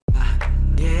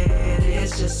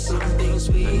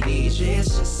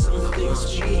There's just some things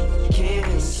we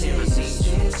can't say.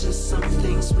 There's just some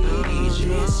things we need.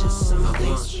 There's just some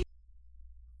things we.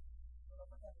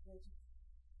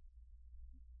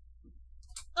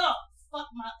 Oh, fuck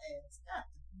my ass. God,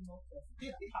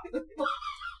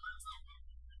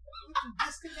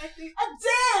 disconnected? I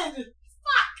did!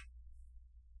 Fuck!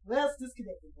 Well, it's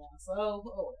disconnected now, so, oh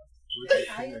well.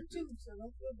 I am too, so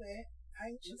don't feel bad. I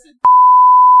am too.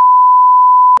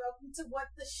 Welcome to What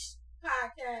the Shh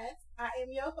podcast. I am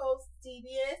your host,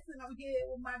 TBS, and I'm here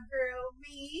with my girl,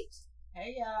 Reed.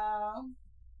 Hey, y'all.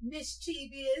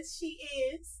 Mischievous, she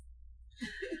is.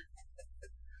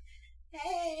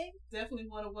 Hey. Definitely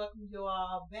want to welcome you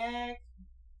all back.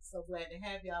 So glad to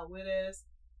have y'all with us.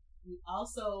 We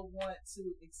also want to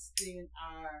extend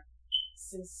our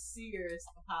sincerest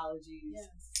apologies.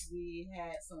 Yes. We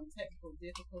had some technical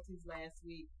difficulties last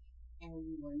week, and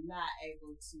we were not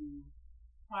able to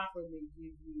properly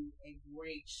give you a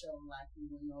great show like we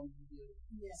would normally do.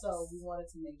 Yes. So we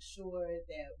wanted to make sure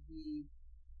that we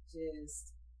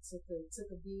just took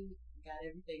a beat, got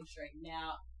everything straightened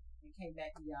out, and came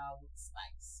back to y'all with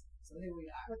spice. So here we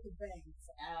are. With the bangs.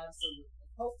 Absolutely.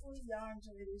 Hopefully y'all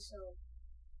enjoy this show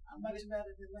much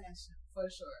better than last show. For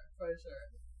sure.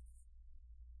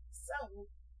 So,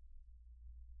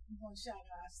 I'm going to shout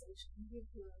out our social media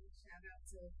plug. Shout out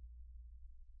to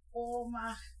all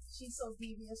my She's So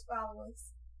Devious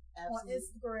followers. Absolutely. On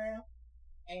Instagram.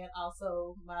 And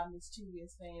also my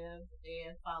Mischievous fans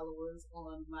and followers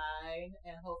on mine.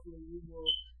 And hopefully we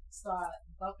will start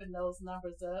bumping those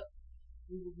numbers up.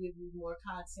 We will give you more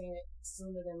content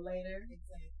sooner than later.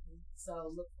 Exactly.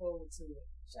 So look forward to it.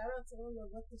 Shout out to all the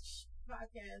What the Shh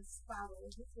podcast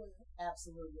followers as well.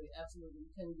 Absolutely.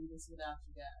 We couldn't do this without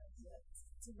you guys. Yes.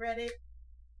 To Reddit,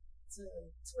 to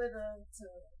Twitter, to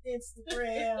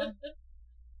Instagram,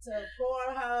 to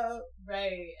Pornhub.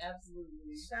 Right,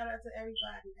 absolutely. Shout out to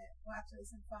everybody that watch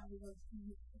us and follow us.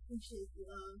 We appreciate the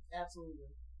love.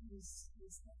 Absolutely.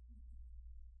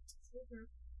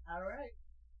 Super. All right.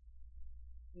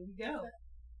 Here we go.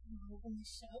 We'll open the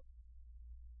show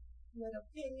with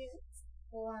opinions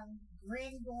on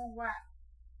green going wild.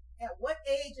 At what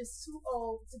age is too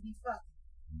old to be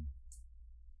fucking?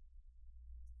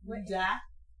 We die?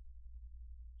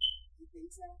 You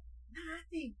think so? Nah, I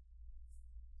think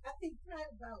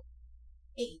probably about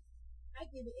 80. I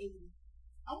give it 80.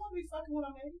 I want to be fucking when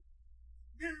I'm 80.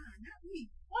 Nah, not me.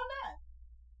 Why not?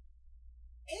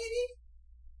 80?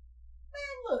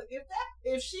 Man, look,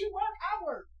 if she work, I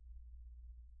work.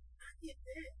 I get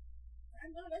that. I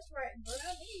know that's right, but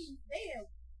I mean, damn.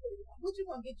 What you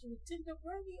gonna get you a Tinder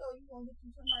worthy, or you gonna get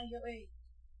you somebody your age?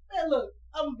 Man, look,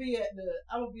 I'm gonna be at the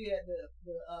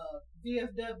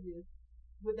VFW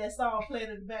with that song playing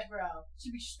in the background.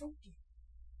 She be stroking.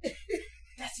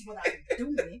 That's what I be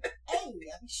doing. Hey,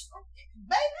 I be stroking,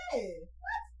 baby.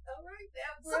 All right,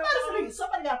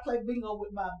 Somebody gotta play bingo with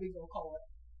my bingo card.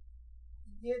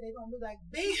 Yeah, they gonna be like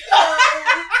bingo.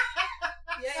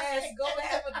 Yes, go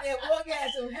have a damn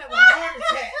orgasm, have a heart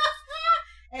attack.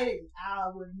 Hey, I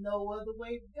would no other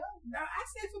way to go. No, I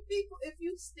said for people, if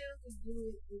you still can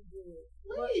do it, then do it.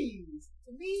 Please.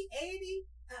 But to me, 80,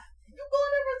 you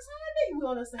going to retirement? You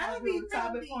want us to have a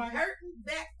retirement party? Hurting,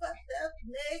 back fucked up,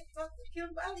 leg fucked up,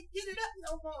 can't nobody get it up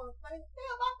no more. Like,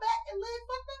 damn, my back and leg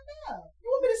fucked up now. You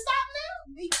want me to stop now?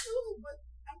 Me too, but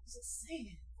I'm just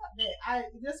saying. Fuck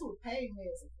that. That's what pain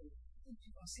meds are for.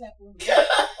 You gonna slap on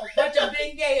a bunch of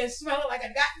big gay and smell like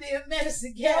a goddamn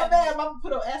medicine Yeah, cabinet. man, I'm gonna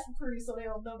put on aspirin so they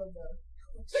don't know no better.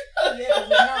 Yeah, it's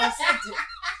non-scented.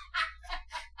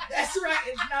 That's right,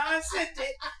 it's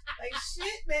non-scented. Like,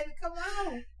 shit, baby, come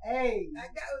on. Hey. I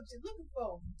got what you're looking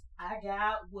for. I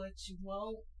got what you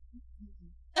want.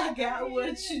 I got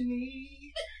what you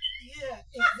need. Yeah,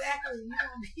 exactly. You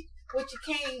gonna be with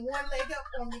your cane, one leg up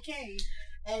on your cane.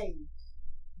 Hey.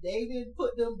 They didn't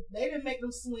make them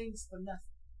swings for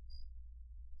nothing.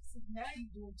 See, now you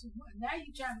doing too much. Now you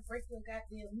trying to break your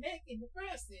goddamn neck in the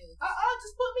process.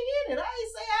 Just put me in it. I ain't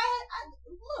say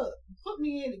look, put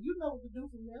me in it. You know what to do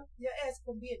from there. Your ass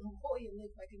gonna be in the Hoya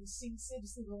lick like in the Sing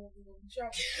Citizen gonna try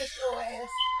to push your ass.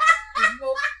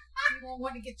 You gonna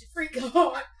want to get your freak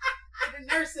on. And the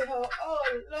nursing home. Oh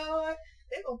Lord,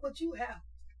 they gonna put you out.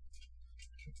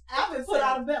 I've been put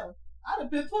out of belly. I'd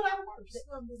have been put out worse. They're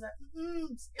gonna be like,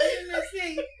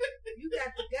 see, you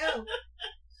got to go.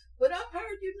 But I've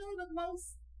heard, the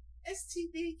most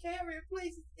STD carrying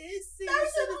places is senior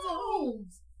citizen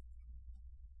homes.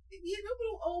 Yeah, them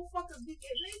little old fuckers be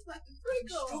getting they fucking freak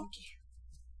on.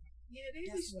 Yeah, they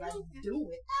be stroking. Do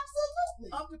it. Absolutely.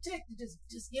 Unprotected,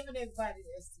 just giving everybody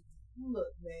the STD.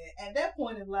 Look, man, at that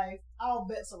point in life, all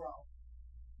bets are off.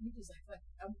 You just like, fuck,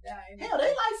 I'm dying. Hell, they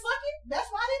like fucking. That's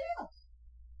why they there.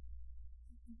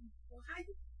 Well,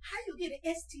 how you get an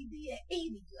STD at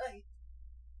 80? Like,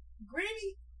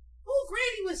 Granny, who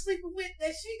Granny was sleeping with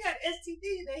that she got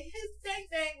STD? That his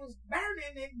thing was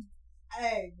burning and.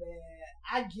 Hey man,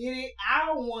 I get it. I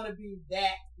don't want to be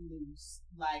that loose.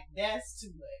 Like that's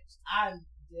too much. I don't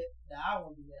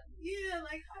want to be that loose. Yeah,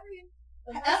 like how do you?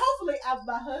 And hopefully,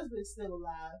 my husband's still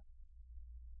alive.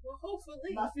 Well,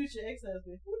 hopefully, my future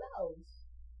ex-husband. Who knows?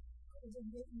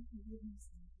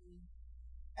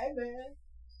 Hey man,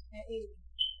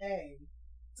 hey,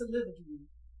 to live again.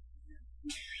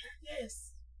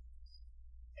 Yes.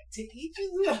 To each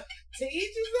his own. To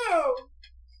each his own.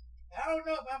 I don't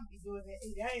know if I'm gonna be doing that.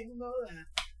 I ain't gonna lie.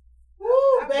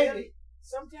 Woo, baby.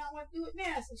 Sometimes I want to do it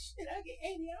now. So shit, I get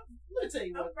 80. Let me tell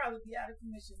you what. I'll probably be out of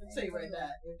commission. I'll tell you right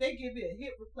now. If they give me a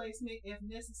hip replacement, if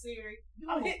necessary,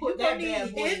 I'm gonna put that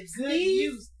bad boy in good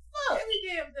use. Look, every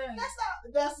damn thing.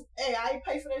 Hey, I ain't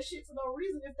pay for that shit for no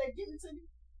reason. If they give it to me,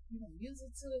 you gonna use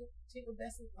it to your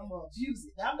best advantage. I'm gonna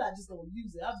abuse it. I'm not just gonna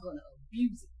use it. I'm gonna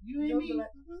abuse it. You know what I mean?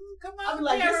 Like, come on, I'm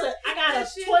like, I got a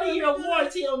 20-year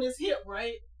warranty on this hip,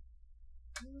 right?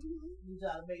 You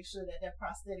gotta make sure that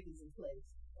prosthetic is in place.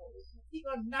 He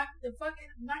gonna knock it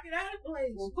out of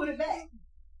place. We'll put it back.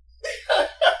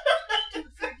 Two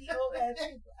freaky old ass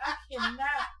people. I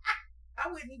cannot. I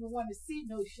wouldn't even want to see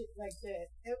no shit like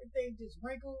that. Everything just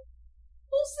wrinkled.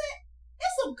 Who said?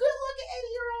 There's some good looking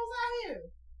 80-year-olds out here.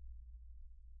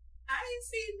 I ain't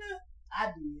seen none.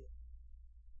 I did.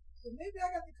 So maybe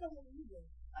I got to come with you then.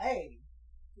 Hey,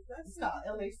 it's called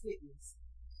LA Fitness.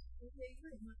 No,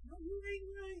 you ain't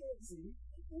lying. See?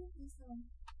 Tell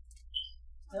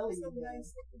you that.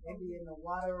 They be in the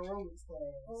water aerobics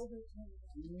class.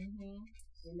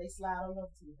 And they slide on up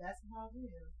to the basketball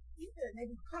rim. Yeah, they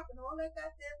be popping all that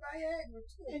goddamn Viagra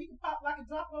too. Yeah, you can pop like a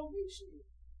drop on me shit.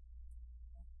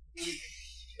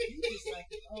 You just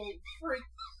like an old freak.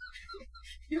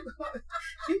 You gonna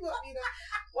be the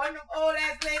one of them old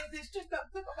ass ladies that took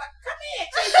up like, come here,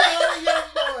 chase all the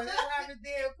young boys around the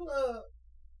damn club.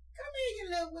 Come here, you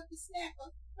little whippy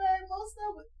snapper. Man, most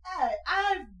of it.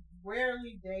 I've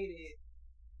rarely dated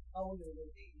older than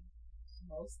me.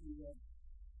 Mostly women.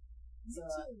 So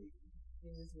it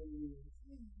is what it is.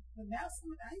 But now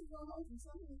I ain't going home from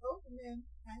some of these older men.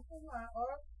 I ain't gonna lie.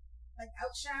 Or like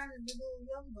outshining the little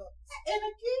young bucks. And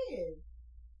again,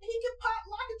 he can pop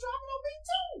like a drop on me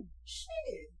too.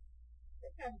 Shit.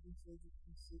 That kind of be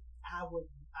physical shit. I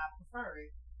prefer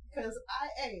it. Because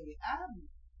I'm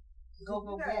go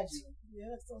gadget.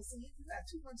 Yeah, so see, you got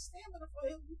too much stamina for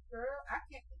him, girl. I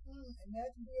can't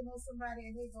imagine being on somebody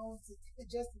and they going to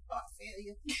congestive heart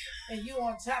failure and you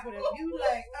on top of them. You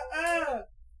like, I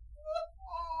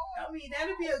mean,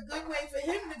 that'd be a good way for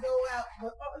him to go out,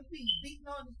 but you be beating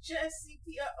on the chest,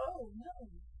 CPR. Oh, no.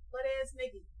 Butt ass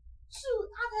nigga. Shoot,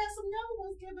 I've had some younger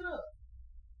ones give it up.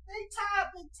 They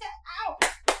tired and out.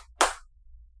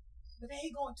 But they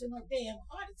ain't going to no damn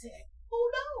heart attack. Who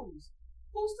knows?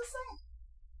 Who's to say?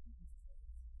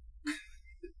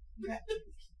 You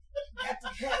got to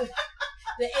have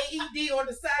the AED on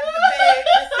the side of the bed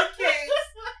just in case.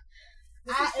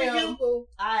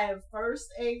 I am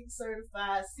first aid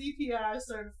certified, CPR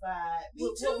certified.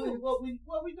 Me too. What we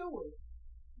doing?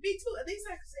 Me too. At least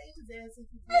I can say his ass if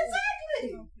you do.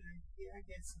 Exactly. Okay. Yeah, I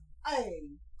guess so.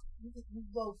 Hey, we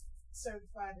both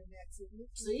certified in that too.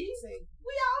 See,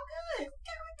 we all good.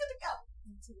 We good to go.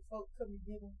 Until the folk come and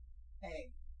get them.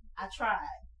 Hey, I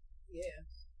tried. Yeah.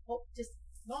 Hope just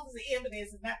as long as the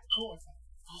ambulance is not the coroner.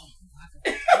 Oh my God.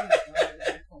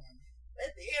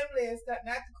 Let the ambulance not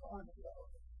the coroner blow.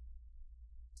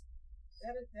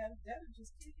 That'll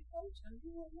just kill your coach.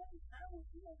 You won't know. I won't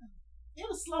know.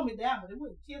 It'll slow me down, but it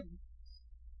wouldn't kill me.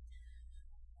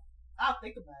 I'll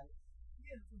think about it.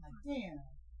 Yeah. Like, damn.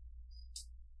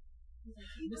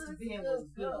 Like, Mr. Ben was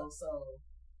good, so.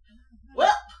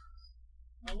 Well,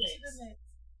 who's next?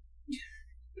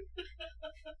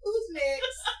 Who's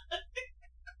next?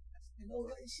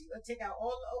 She gonna take out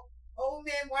all the old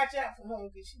men. Watch out for her,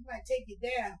 because she might take you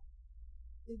down.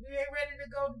 If you ain't ready to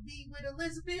go to be with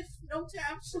Elizabeth no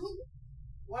time soon,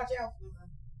 watch out for her.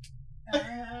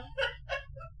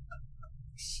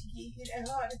 She give you that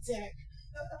heart attack.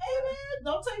 Hey man,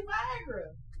 don't take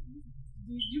Viagra.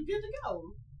 You good to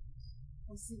go.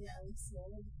 Let's see how it's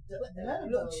none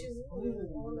of those.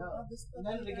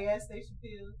 None of the gas station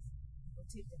pills. I'll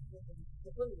take the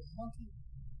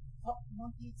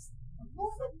monkeys.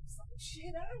 Some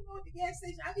shit. I don't know at the gas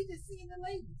station. I be just seeing the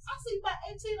ladies. I see about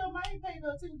 18 of them. I ain't paying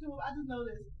no attention to them. I just know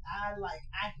that I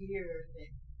hear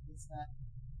that it's not.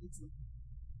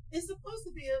 It's supposed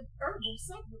to be a herbal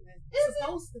supplement. It's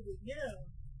supposed to be, yeah.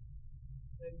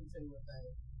 Let me tell you one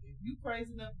thing. If you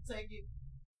crazy enough to take it,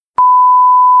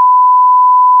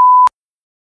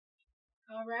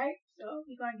 All right, so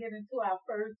we're gonna get into our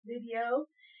first video.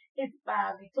 It's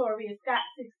by Victoria Scott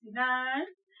 69.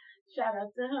 Shout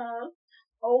out to her.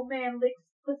 Old man licks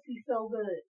pussy so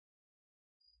good.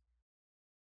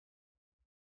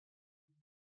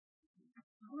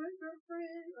 All right,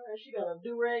 girlfriend. she got a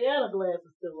do-rag and a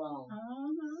glasses still on.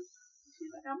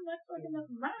 She's like, I'm not fucking up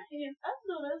my hands. I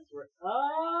know that's right.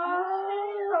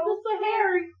 Oh, Mr.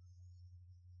 Harry.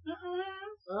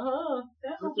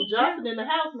 Mr. Johnson in the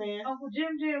house, man. Uncle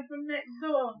Jim from next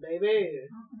door. Baby.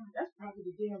 That's probably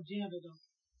the damn janitor.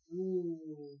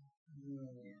 Ooh.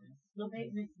 The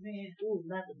maintenance man. Ooh,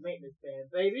 not the maintenance man,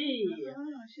 baby.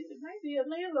 She might be a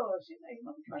landlord. She's like,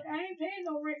 motherfucker, I ain't paying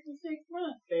no rent for 6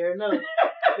 months. Fair enough.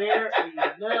 Fair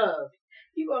enough.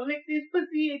 You gonna lick this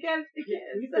pussy and got to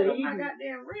He set said up my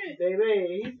goddamn rent.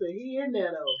 Baby, he said he in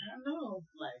there though. I know.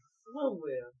 Like,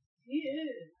 somewhere. He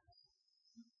is.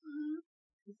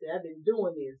 He said, I've been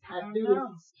doing this. I do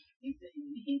know. this.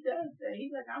 He does that.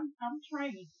 He's like, I'm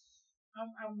trained.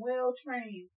 I'm well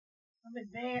trained. I'm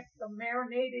advanced. I'm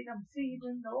marinated. I'm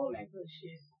seasoned. All that good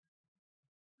shit.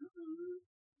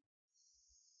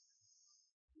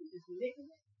 He just licking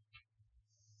it.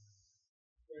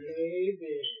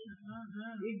 Baby.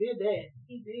 He did that.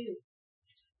 He did.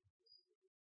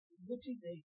 What you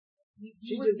think?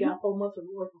 She just got 4 months of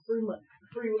work for free money.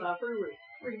 Free rent.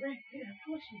 Free rent. Yeah, of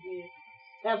course she did.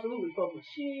 Absolutely 4 months.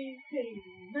 She paid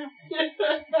nothing.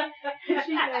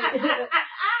 She like,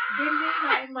 give me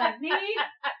my money.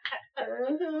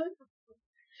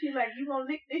 She like, you gonna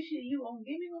lick this shit? You gonna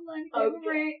give me my money for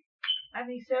rent? I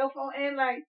need cell phone and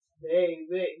lights.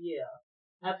 Baby, yeah.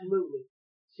 Absolutely.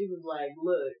 She was like,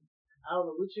 look, I don't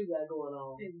know what you got going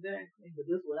on. Exactly. But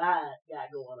this is what I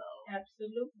got going on.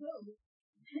 Absolutely.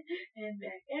 And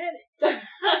back at it.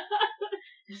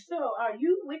 So, are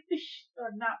you with the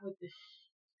or not with the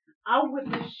I'm with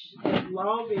the as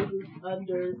long as it's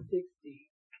under 60.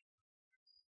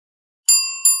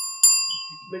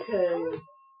 Because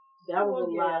that was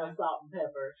a lot of salt and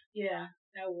pepper. Yeah,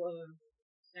 that was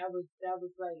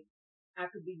like, I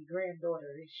could be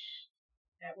granddaughter-ish.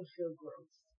 That would feel gross.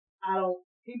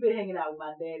 He been hanging out with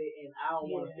my daddy, and I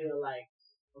don't want to feel like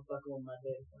I'm fucking with my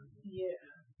daddy. Yeah.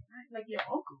 Like your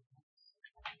uncle.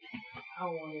 I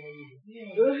don't want to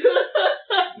either.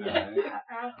 Yeah.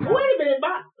 Wait a minute,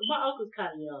 my uncle's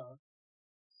kind of young.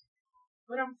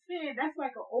 But I'm saying, that's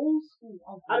like an old school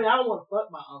uncle. I mean, I don't want to fuck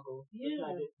my uncle. Yeah.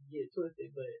 Let's not get it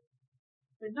twisted,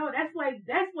 But no, that's like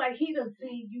he done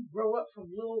seen you grow up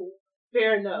from little.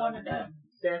 Fair enough. One of them.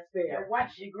 That's fair. That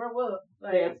watch you grow up.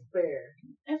 Like, that's fair.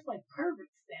 That's like pervert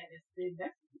status. Then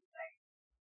that's like,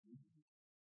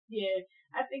 yeah,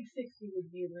 I think 60 would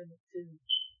be a limit too.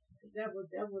 That would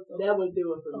do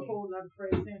it for me. A whole lot of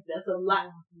phrase sense. That's a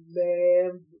lot,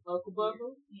 man. Uncle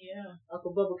Bubble. Yeah.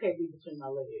 Uncle Bubble can't be between my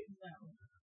legs. No.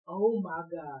 Oh my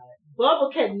God. Bubble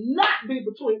cannot be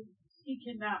between. He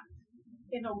cannot.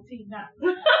 N-O-T not.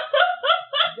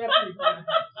 Definitely not.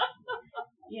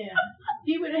 Yeah.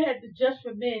 He would have had the Just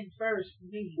for Men first for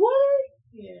me. What?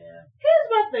 Yeah. Here's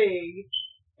my thing.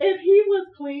 If he was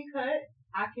clean cut,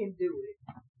 I can do it.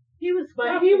 He was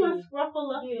scruffy.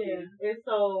 Yeah. And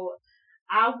so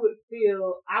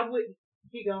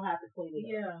he gonna have to clean it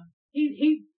up. Yeah.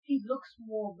 He looks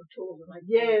more mature. Like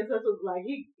yes, that's what, like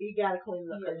he gotta clean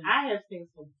it up. Yeah. I have seen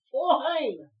some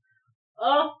fine.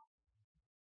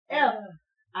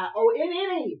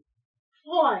 F-I-O-N-N-E.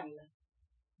 Fine.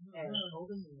 Yeah,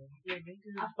 me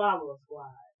too. I follow a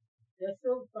squad. That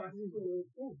Silver Fox is good.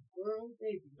 Ooh, girl,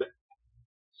 baby.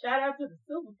 Shout out to the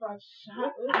Silver Fox.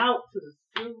 Shout out to the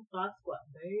Silver Fox squad,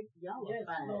 babe. Y'all are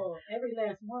fine. Lord. Every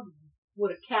last one of them.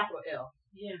 With a capital L.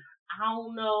 Yeah. I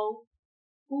don't know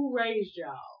who raised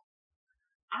y'all.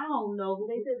 I don't know who.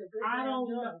 They did a good job. I don't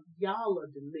know. Y'all are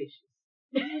delicious.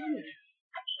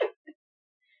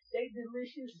 They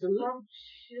delicious.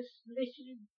 Delicious.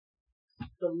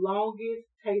 The longest,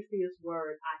 tastiest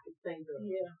word I could think of.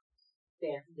 Yeah.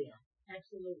 That's them.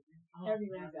 Absolutely. Oh,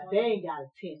 they ain't got a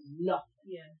tent, nothing.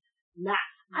 Yeah. Not.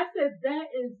 I said that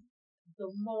is the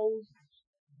most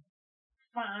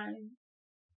fine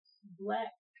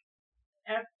black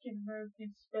African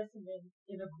American specimen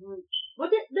in a group.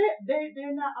 But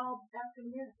they're not all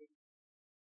African American.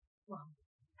 Well,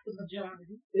 the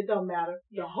majority. It don't matter.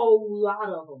 Yeah. The whole lot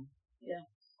of them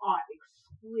are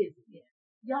exquisite. Yeah.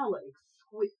 Y'all are exquisite.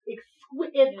 If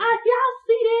y'all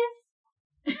see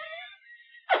this,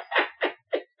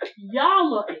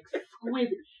 y'all are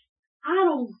exquisite. I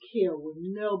don't care what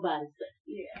nobody says.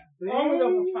 Yeah. All of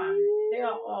them are fine. They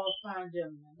are all fine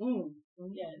gentlemen.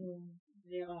 Yeah.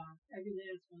 They are. Every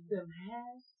last one. Them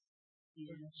hats,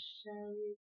 Yeah. them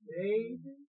shades,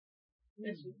 baby.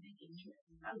 That's what make it dress.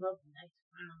 I love a nice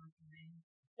brown looking man.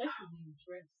 Especially when you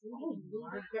dress. Oh Ooh,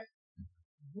 my God.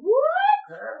 What?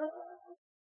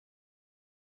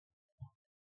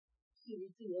 You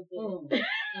see your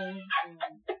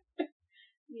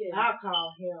Yeah. I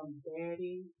call him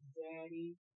daddy,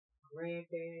 granddaddy.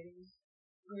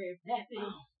 Grandpappy.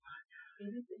 Oh.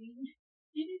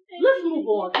 Anything. Let's move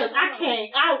on, because I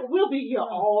can't. We'll be here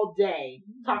all day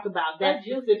talk about that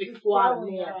specific squad of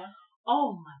men.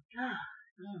 Oh my God.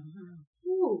 Mm-hmm.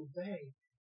 Ooh, babe.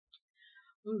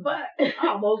 But I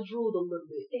almost drooled a little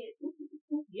bit.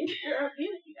 get it, girl.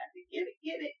 Get it. You got to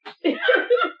get it.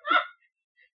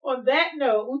 On that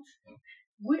note,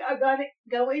 we are gonna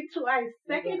go into our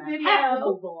second video. Have to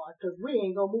move on, because we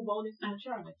ain't gonna move on this. I'm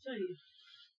trying to tell you.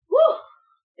 Woo!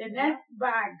 And that's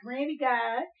by Granny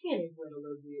Guy. Can't even wait a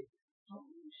little bit. Oh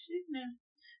shit now.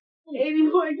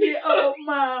 81-year-old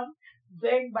mom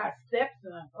begged by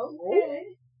stepson.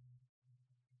 Okay.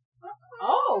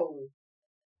 Oh.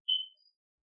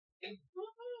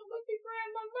 Look at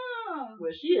grandma mom.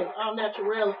 Well, she is all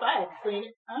natural if I had seen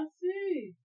it. I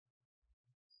see.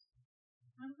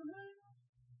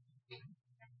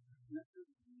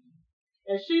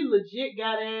 And she legit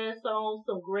got ass on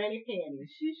some granny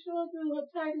panties. She sure do her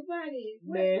tidy body.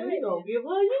 Man, he gonna give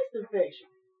her a yeast infection.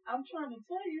 I'm trying to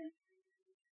tell you.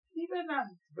 He better not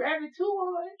grab it too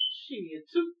hard. Shit,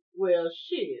 too. Well,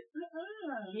 shit.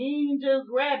 Uh-uh. He ain't just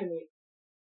grabbing it.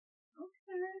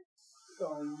 Okay.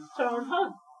 Gonna turn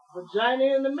her vagina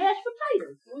into mashed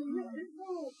potatoes. Well, yeah, it's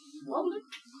all rolling.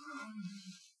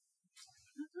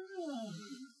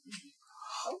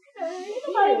 Okay.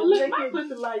 Nobody ever lick my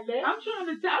pussy like that. I'm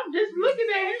just looking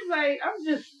at him like, I'm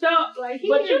just stuck. Like, he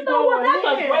But you is know what? going That's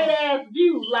a in. great ass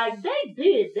view. Like, they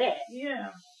did that.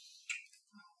 Yeah.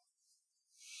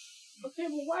 Okay,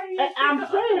 well, why do you And I'm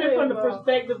saying it from the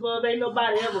perspective of ain't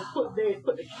nobody ever put the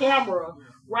camera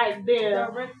right there.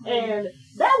 And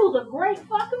that was a great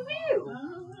fucking view.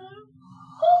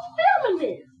 Who's filming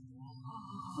this?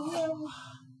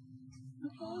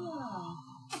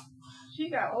 She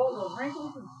got all the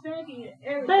wrinkles and saggy and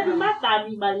everything. Baby, my thigh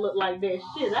meat might look like that.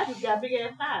 Shit, I just got big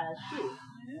ass thighs. Shit.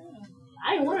 Yeah.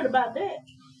 I ain't worried about that.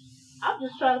 I'm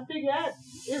just trying to figure out,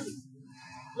 is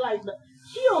like,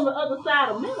 she on the other side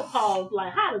of menopause.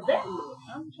 Like, how does that look?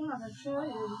 I'm trying to tell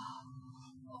you.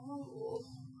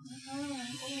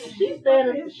 She's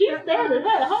standing,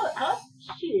 her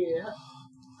shit.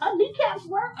 Her kneecaps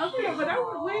work. Okay, but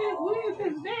where is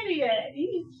his daddy at?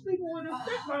 He's sleeping with his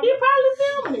stepmother. He probably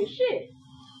filming it. Shit.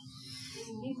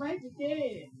 He might be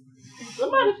dead.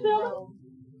 Somebody filming.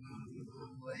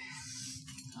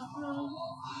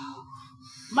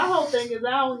 My whole thing is I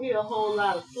don't hear a whole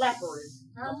lot of slappery.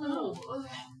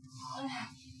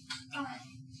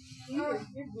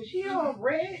 Was she all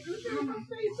red? Look at her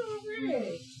face all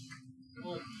red.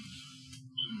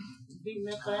 Beating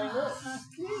that thing up. I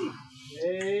see.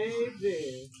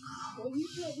 Baby. Well, you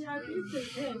told me I did say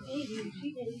 10, 80. She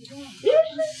 81.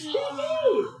 She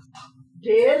is.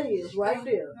 There it is, right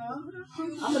there.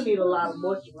 I'm gonna need a lot of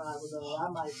moisturizer though. I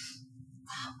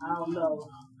don't know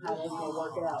how that's gonna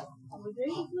work out. But they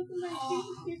was looking like she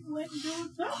was getting wet and doing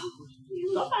something.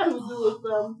 Somebody was doing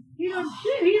something. He done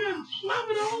slop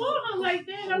it all on her like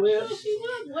that. I'm Well, sure she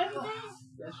was wet down.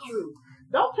 That's true.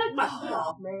 Don't take my foot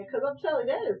off, man, because I'm telling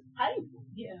you, that is painful.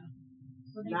 Yeah.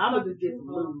 Now I'm gonna just get some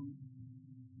lube.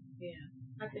 Yeah,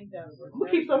 I think that would work. I'm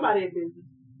gonna keep somebody in business.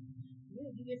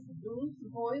 Yeah, you get some lube,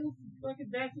 some oil, some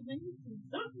fucking Vaseline, some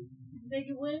something.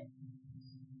 Make it wet.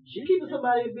 She keeping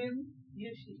somebody in business.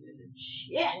 Yeah, she did.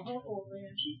 Shit. Oh,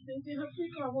 man. She's thinking her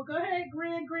free card. Well, go ahead,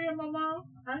 grandmama.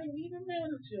 I ain't even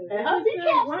manager. And her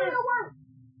kneecaps still work.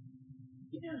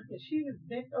 Yeah, because she was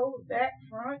bent over, back,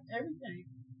 front, everything.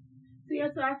 See,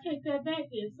 so I take that back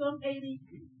then. Some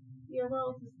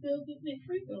 80-year-olds are still getting their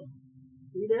freedom.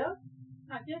 See there?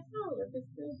 I guess so. If it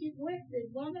still get wet,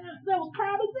 then why not? That was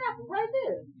prime example right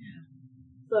there. Yeah.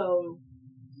 So,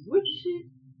 with the shit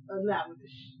or not with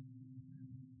the shit?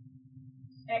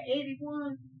 At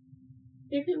 81,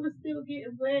 if it was still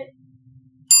getting wet,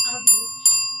 I'll be with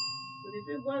you. But if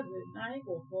it wasn't, I ain't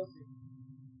gonna force it.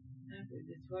 I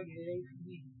said, just fuck it, it ain't for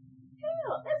me.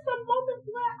 Hell, there's some moments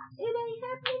where it ain't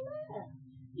happening now.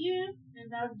 Yeah,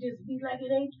 and I'll just be like,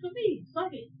 it ain't for me.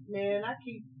 Fuck it. Man, I'm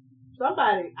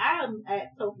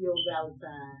at Tokyo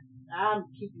Valentine. I'm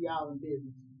keeping y'all in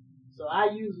business. So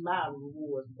I use my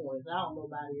rewards points. I don't know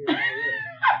about everybody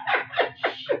else.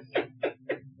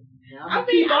 I'm gonna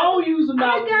keep on using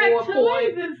my reward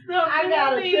points. And stuff. I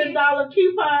got a $10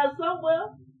 coupon somewhere.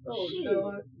 Oh, shit.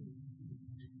 Lord.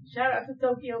 Shout out to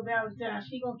Tokyo Valentine.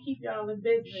 She gonna keep y'all in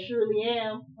business. Surely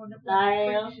am. On the I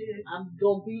am. shit. I'm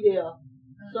gonna be there.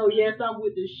 So yes, I'm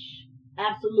with the shh.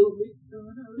 Absolutely.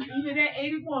 Even at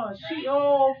 81, she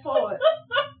all for it.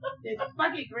 Just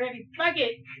fuck it, Granny. Fuck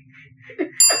it.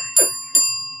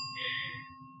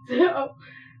 So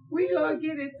we gonna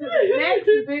get into the next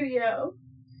video.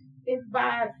 It's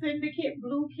by Syndicate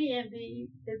Blue Candy.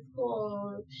 It's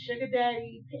called Sugar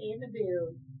Daddy Paying the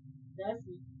Bills. That's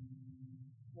it.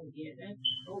 Oh yeah, that's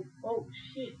oh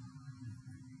shit.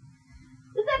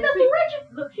 Is that Mr.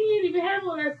 Richard? Look, he didn't even have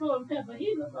all that salt and pepper.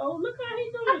 He look look how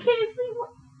he doing. I can't see what.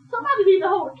 Somebody need to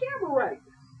hold the camera right.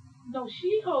 No,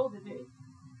 she holding it.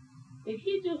 And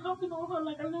he just humping on her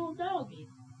like a little doggy.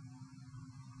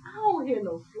 I don't hear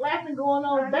no slapping going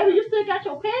on. Baby, you still got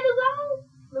your panties on?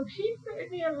 Look, she's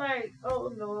sitting there like,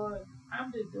 oh Lord,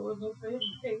 I'm just doing this for him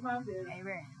to pay my bill. Hey,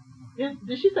 Ray.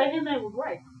 Did she say his name was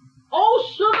Ray? Oh,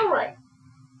 Sugar Ray.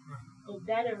 Oh,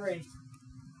 Daddy Ray.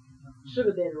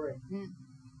 Sugar Daddy Ray.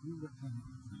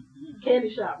 Candy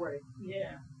Shop Ray.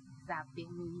 Yeah. Stop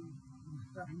being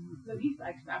Look, he's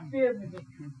like, stop filming me.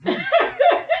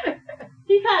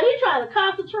 He trying to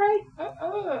concentrate.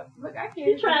 Look, I can't.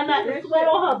 He trying not to sweat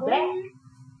on her back.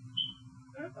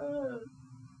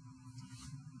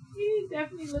 He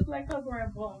definitely look like her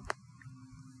grandpa.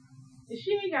 And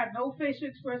she ain't got no facial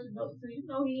expression, though, so you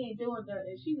know he ain't doing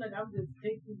nothing. She like, I'm just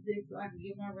taking this dick so I can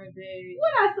get my rent paid.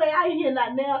 What I say, I ain't hear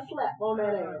not now slap on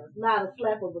that ass. Not a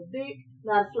slap of a dick,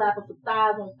 not a slap of some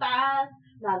thighs on thighs,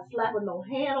 not a slap of no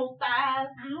hand on thighs,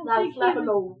 not a slap of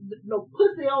no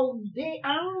pussy on dick.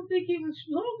 I don't think he was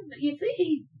strong enough. You see,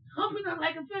 he's humping her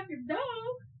like a fucking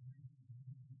dog.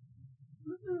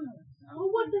 Oh,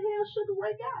 what the hell Sugar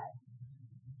Ray got?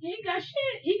 He ain't got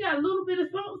shit. He got a little bit of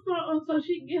something so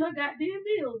she can get her goddamn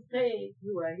bills paid.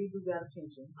 You right, he do got a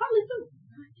pension. Probably too.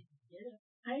 Yeah.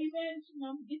 I ain't mad at you,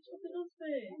 mama. Get your bills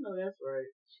paid. I know that's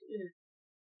right. Shit.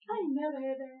 I ain't never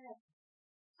had that happen.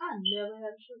 I never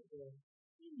had a Sugar Ray.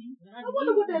 I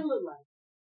wonder what that look like.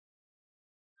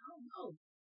 I don't know.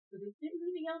 But if there's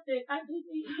anything out there, I do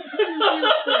need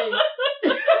bills paid.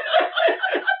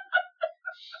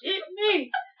 Shit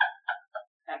me.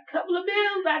 A couple of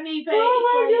bills I need paid. Oh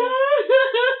my God.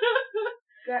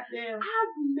 Goddamn.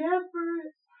 I've never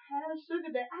had a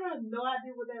Sugar Daddy. I have no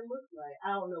idea what that looks like.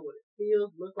 I don't know what it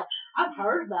feels, looks like. I've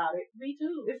heard about it. Me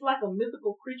too. It's like a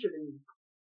mythical creature to me.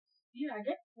 Yeah, I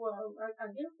guess. Well, I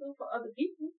guess so for other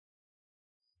people.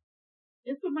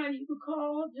 It's somebody you could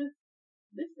call. Just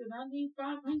listen. I need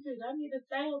 500. I need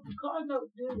 1,000. Car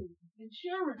note due.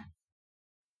 Insurance.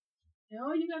 And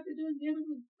all you got to do is give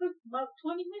them about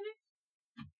 20 minutes.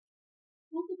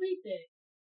 Who could beat that?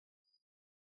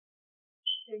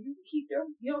 And you can keep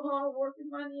your hard working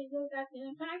money in your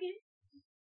goddamn pocket.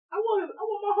 I want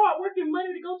my hard working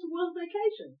money to go towards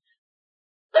vacation.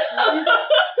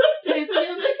 Pay for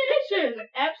your vacation.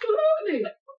 Absolutely.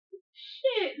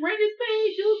 Shit. Rent is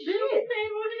paid. Your bills is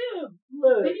paid on him.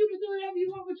 Look. Then you can do whatever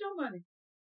you want with your money.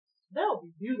 That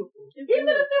would be beautiful. Even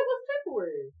if it was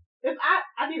temporary. If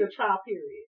I need a trial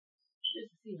period.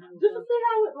 Just to see how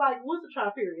it, like, what's the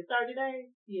trial period? 30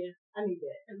 days? Yeah. I need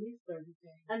that. At least 30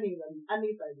 days. I need 30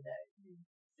 days.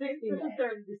 60 days.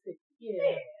 30 to 60.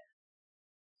 Yeah.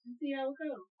 And see how it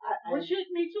goes. Well, shit,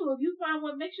 me too. If you find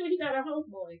one, make sure he got a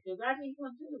homeboy, because I need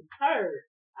one too. Heard.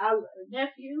 A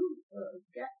nephew,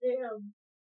 goddamn.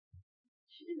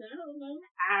 Shit, I don't know.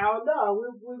 I don't know.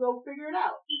 We're going to figure it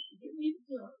out. Give me the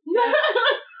gun.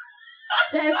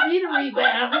 Pass me the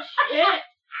rebound. Shit.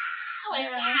 Oh my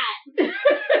God.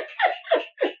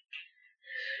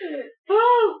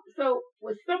 So,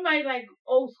 with somebody like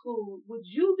old school, would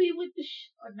you be with the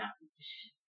or not with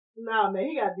the Nah, man,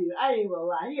 he gotta be. I ain't gonna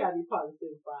lie, he gotta be part of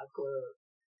the 75 Club.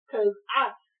 Cause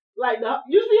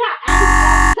you see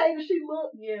how agitated she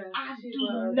looked? Yeah. I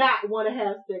do not want to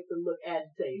have sex and look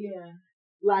agitated. Yeah.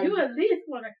 Like you at least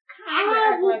want to kind of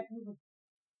act like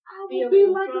I would be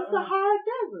like the Sahara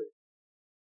Desert.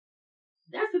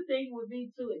 That's the thing with me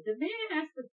too. The man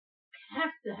have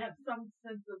to have some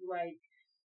sense of like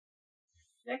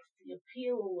sexy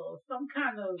appeal or some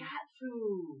kind of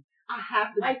I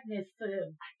have to likeness to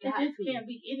him. It just can't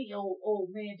be any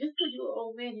old man. Just because you're an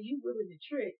old man and you willing to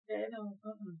trick, that don't.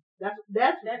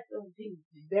 That's on TV.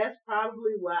 That's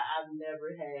probably why I've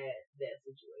never had that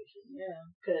situation. Yeah.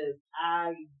 Cause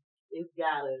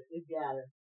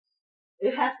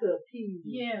it has to appease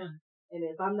me. Yeah. And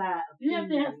if I'm not you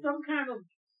have to have some kind of,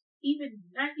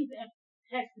 not even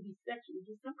has to be sexual,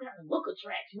 just some kind of look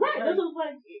attraction. Right. That's what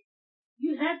like.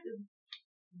 You have to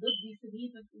look decent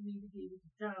even for me to be with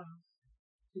the time.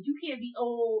 But you can't be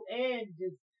old and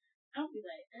just, I'll be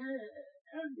like, I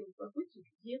don't give a fuck what you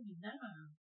can give me now.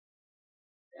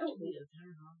 That would be a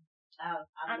turn on. I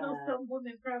I'm know not some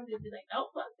women probably would be like, "No,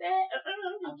 fuck that.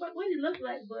 Fuck what he look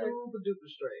like," but super duper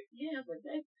straight. yeah, but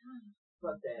that's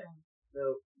Fuck that.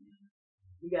 So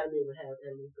you gotta be able to have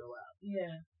at least go out.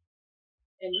 yeah.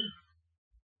 At least,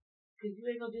 cause you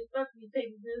ain't gonna just fuck me, pay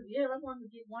me bills. Yeah, I want to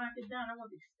get winded down. I want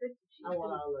to expensive shit. I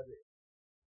want all of it.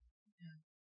 Yeah.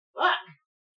 Fuck.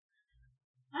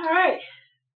 All right.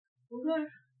 We're gonna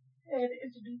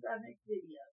introduce our next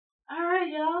video. All right,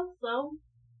 y'all. So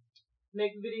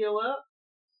next video up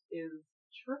is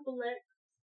Triple X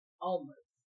Omas,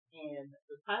 and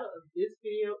the title of this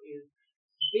video is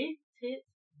Big Tits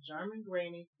German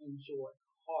Grannies Enjoy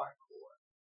Hardcore.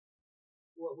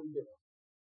 What we doing?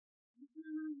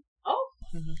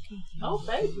 Oh,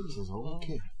 baby. This is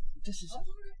okay. This is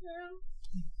okay.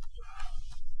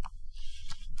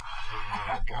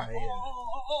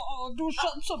 Do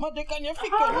something to my dick on your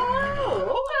feet. Oh,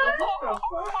 okay.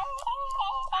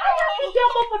 I got these damn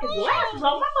motherfucking glasses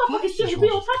on. My motherfucking shit will be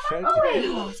on top of my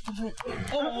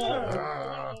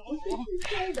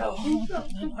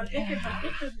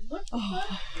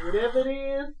Whatever it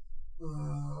is,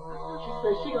 she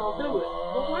said she gonna do it.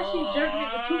 But why she jerking it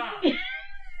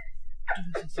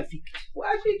with 2 fingers?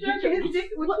 Why she jerking his dick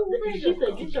with 2 fingers? She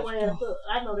said, "Get your ass up."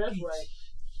 I know that's right.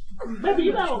 Baby,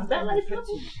 you got on that like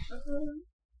something?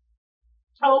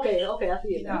 Oh, okay, I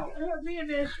see it now. Being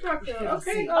the instructor.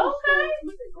 Okay, Okay.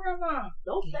 Look at grandma.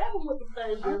 Don't stab him with them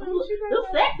things, girl. know she They're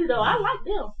sexy though. I like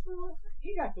them.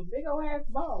 He got some big old ass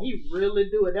balls. He really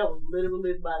do it. That was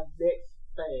literally my next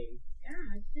thing.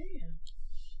 God damn.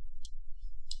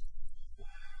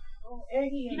 Oh, and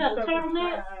he You got the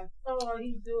turtleneck? Oh,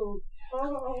 he do.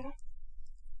 Oh,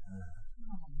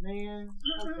 Man.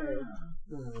 Okay.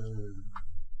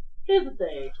 Here's the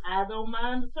thing. I don't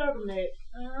mind the turtleneck,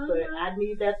 but I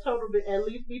need that turtle to at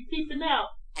least be peeping out.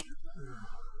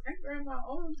 that grandma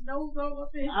nose all up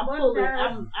in his I'm butt pulling.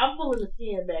 down. I'm pulling the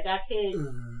skin back. I can't.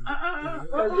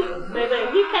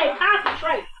 Baby, he can't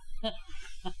concentrate.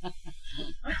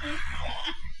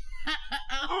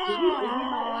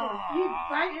 He's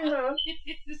fighting her.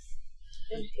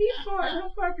 And she's farting her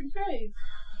fucking face.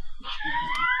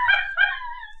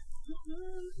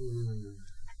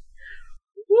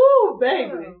 Woo,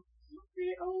 baby.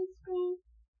 Okay, old school.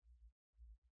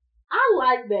 I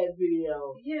like that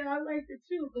video. Yeah, I liked it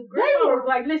too. The grandma was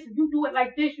like, "Listen, you do it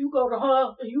like this. You go to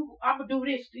her. I'm gonna do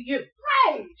this to you."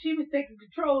 Right. She was taking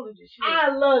control of the shit.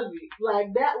 I love it.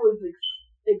 Like, that was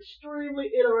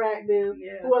extremely interactive.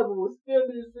 Yeah. Whoever was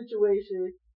filming the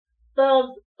situation,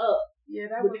 thumbs up. Yeah,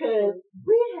 that was Because cool.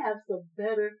 we have some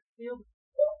better film.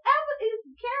 Whoever is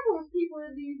the camera people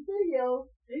in these videos,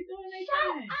 They doing their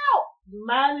shout thing. out.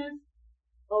 Minus,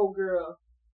 old girl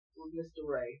with Mr.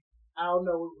 Ray. I don't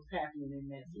know what was happening in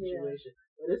that situation,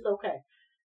 but it's okay.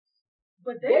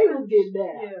 But They was getting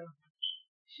that. Yeah.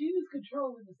 She was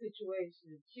controlling the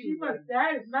situation. She was like-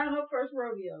 That is not her first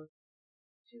rodeo.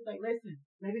 She was like, "Listen,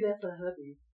 Maybe that's her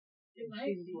hubby. it And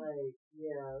might she was be." like,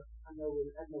 yeah, I know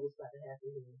what's about to happen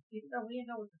here. Even though we didn't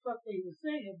know what the fuck they were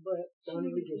saying, but Don't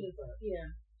she even was give a just, fuck. yeah.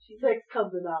 She Sex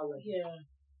comes in all of it. yeah,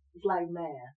 It's like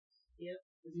math. Yep.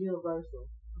 It's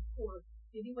universal. of course.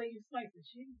 Any way you slice it,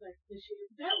 she was like,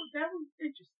 that was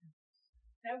interesting.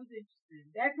 That was interesting.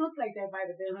 That looked like that might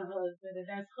have been her husband, and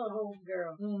that's her home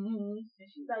girl. Mm-hmm. And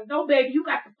she's like, "No, baby, you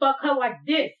got to fuck her like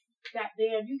this.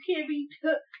 Goddamn, you can't be.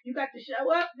 You got to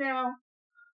show up now."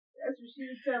 That's what she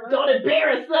was telling her. Don't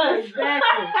embarrass us.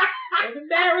 Exactly. Don't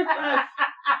embarrass us.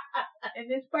 And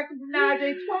this fucking menage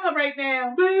a trois right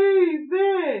now.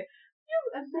 Baby. You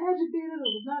imagine being in a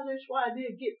menage a trois and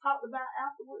then get talked about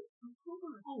afterwards?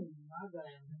 Oh my God.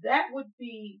 That would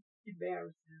be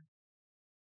embarrassing.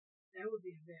 That would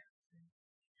be embarrassing.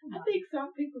 I think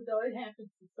some people, though, it happens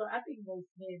to some. I think most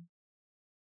men.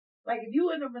 Like, if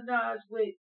you in a menage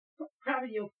with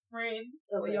probably your friend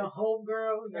or your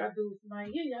homegirl, y'all do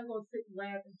something, y'all gonna sit and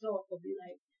laugh and talk or be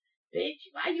like, "Bitch,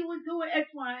 why you was doing X,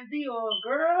 Y, and Z?" Or,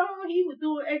 "Girl, he was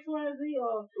doing X, Y, and Z."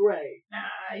 Or, Right.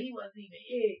 "Nah, he wasn't even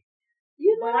it."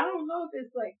 You know, But I don't know if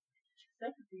it's like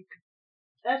sympathy.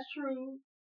 that's true.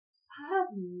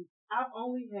 I've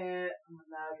only had a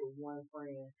menage with one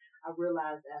friend. I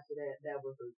realized after that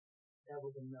was a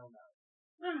no-no.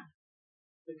 Nah.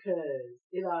 Because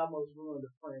it almost ruined the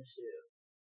friendship.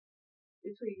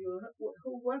 Between you and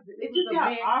who was it? It was just a got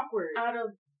man awkward.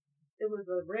 it was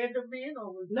a random man,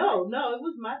 or was No, it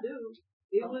was my dude.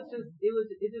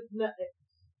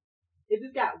 It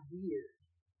just got weird.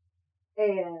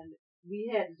 And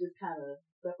we had to just kind of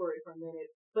separate for a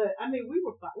minute. But I mean, we're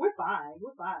fine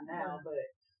now. Yeah. But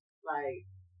like,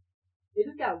 it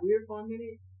just got weird for a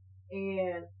minute,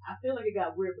 and I feel like it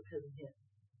got weird because of him.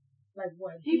 Like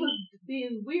what? He was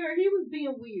being weird. He was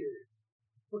being weird.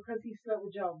 Because he slept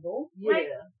with y'all both? Yeah. Like,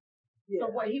 Yeah.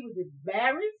 so what, he was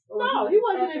embarrassed? Or No, he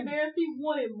wasn't acting- embarrassed. He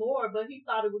wanted more, but he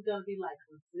thought it was gonna be like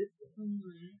consistent.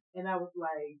 Mhm. And I was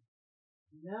like,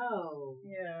 no,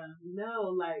 Yeah.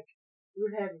 no, like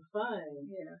we're having fun,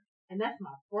 Yeah. and that's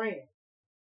my friend.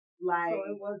 Like,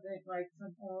 So it wasn't like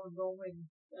some ongoing,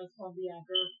 that's gonna be our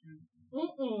girlfriend.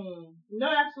 no,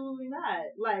 absolutely not.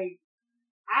 Like,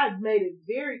 I made it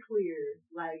very clear,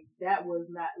 like that was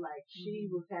not like she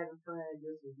was having fun.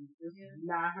 This was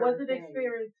not her. Was it thing.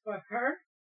 experience for her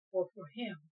or for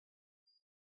him?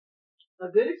 A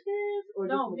good experience, or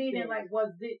No, just an meaning experience? like,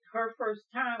 was it her first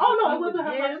time? Oh no, with it wasn't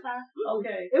her him? first time.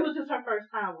 Okay. It was just her first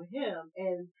time with him,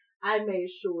 and I made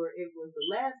sure it was the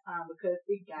last time because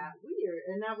it got weird,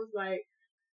 and I was like,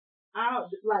 I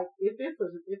don't like if it's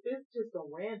just a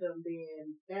random,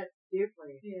 then that's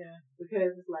different. Yeah.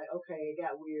 Because it's like, okay, it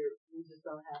got weird. We just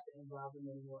don't have to involve them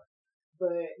anymore.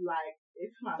 But like,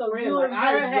 it's my So friend. you Like, and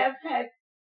her have had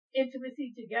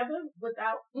intimacy together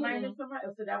without minding somebody?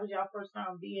 So that was y'all first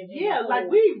time being in yeah, the like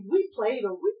whole- we play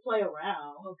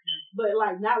around, Okay. but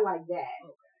like not like that.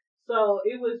 Okay. So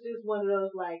it was just one of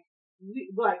those like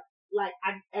we like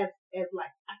I as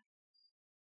like I,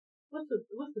 what's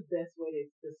the best way to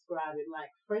describe it?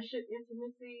 Like friendship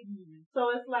intimacy. Mm-hmm.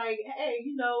 So it's like, hey,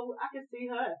 you know, I can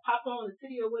see her pop on the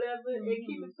titty or whatever and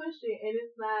keep it pushing, and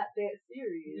it's not that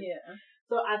serious. Yeah.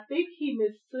 So I think he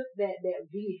mistook that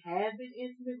we have been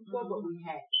intimate before, but we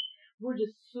haven't. We're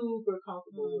just super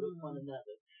comfortable with one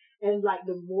another. And like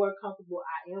the more comfortable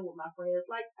I am with my friends,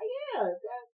 like, yeah,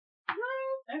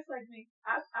 That's like me.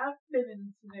 I've been in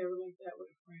a scenario like that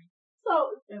with a friend.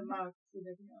 so In my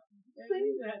scenario. See?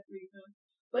 We had threesomes.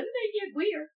 But it didn't get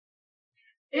weird.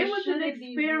 It was an shouldn't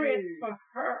be experience weird. for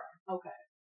her. Okay.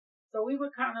 So we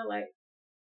were kind of like,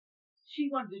 she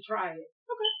wanted to try it.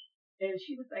 Okay. And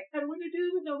she was like, I don't want to do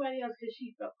it with nobody else because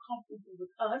she felt comfortable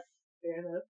with us. Fair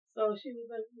enough. So she was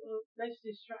like, well, let's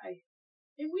just try it.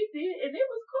 And we did, and it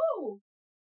was cool.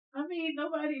 I mean,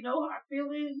 nobody know our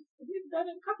feelings. We've done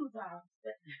it a couple of times.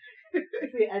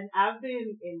 See, and I've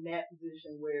been in that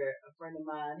position where a friend of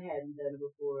mine hadn't done it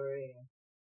before, and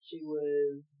she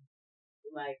was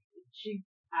like,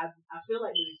 I feel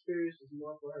like the experience was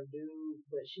more for her dude,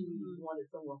 but she wanted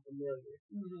someone familiar.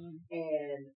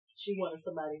 And she wanted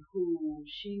somebody who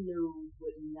she knew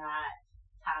would not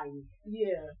tie in.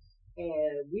 Yeah.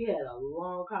 And we had a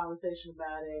long conversation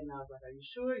about it, and I was like, are you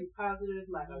sure? Are you positive?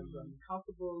 Like, are you going to be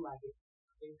comfortable? Like,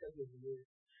 it's going to be weird.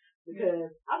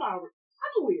 Because I'm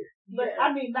weird. But,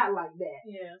 I mean, not like that.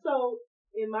 Yeah. So,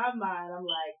 in my mind, I'm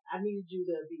like, I need you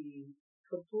to be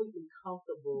completely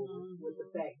comfortable with the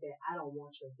fact that I don't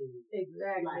want your dude.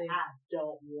 Exactly. Like, I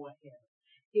don't want him.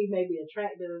 He may be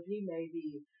attractive. He may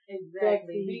be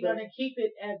exactly. sexy. We're going to keep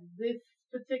it as this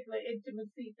particular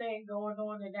intimacy thing going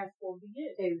on, and that's going to be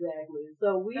it. Exactly.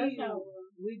 So we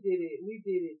did it. We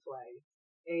did it twice,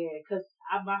 and because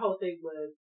my whole thing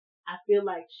was, I feel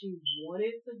like she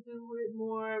wanted to do it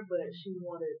more, but she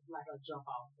wanted like a jump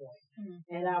off point.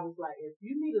 And I was like, if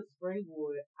you need a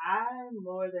springboard, I'm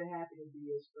more than happy to be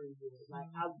a springboard.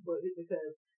 Like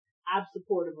because I'm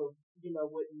supportive of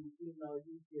what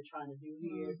you're trying to do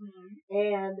here,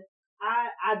 and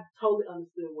I totally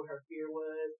understood what her fear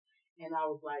was. And I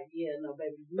was like, yeah, no,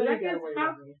 baby, you ain't gotta worry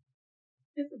about me.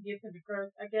 It's a gift and a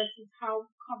curse. I guess it's how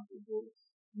comfortable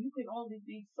you can only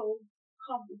be so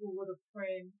comfortable with a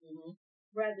friend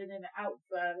rather than an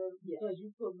outsider because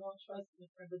you put more trust in a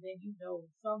friend. But then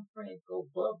some friends go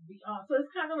above and beyond. So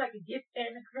it's kind of like a gift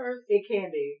and a curse. It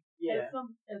can be, yeah.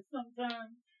 And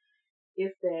sometimes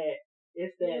it's that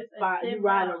you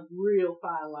ride a real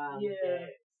fine line with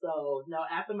that. So no,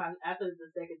 after the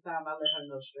second time, I let her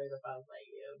know straight up. I was like,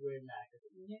 yeah, we're not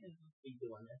gonna be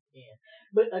doing this again.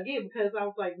 But again, because I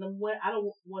was like, number one, I don't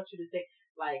want you to think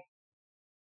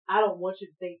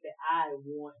I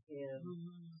want him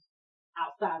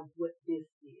outside of what this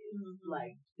is.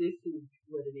 Like this is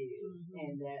what it is,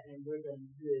 and we're gonna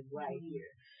do it right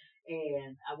here.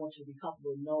 And I want you to be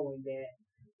comfortable knowing that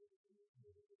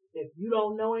if you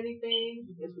don't know anything,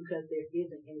 it's because there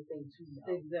isn't anything to know.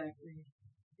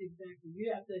 Exactly.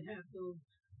 You have to have those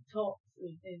talks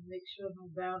and make sure no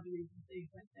boundaries and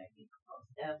things like that get crossed.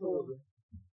 Absolutely.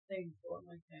 Things going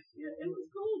like that. Yeah, it was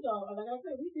cool though. Like I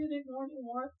said, we did it more than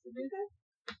once.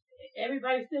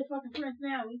 Everybody's still fucking friends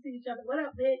now. We see each other. What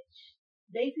up, bitch?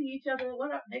 They see each other.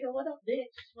 What up, nigga? What up, bitch?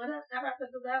 What up?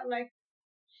 Like,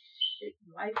 shit,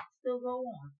 life still go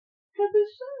on. Cause it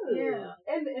should. Yeah.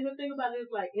 And the thing about it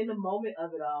is, like, in the moment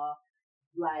of it all,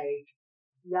 like,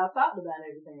 y'all talked about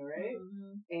everything, right?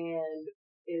 And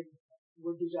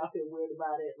did y'all feel weird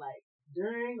about it, like,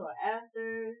 during or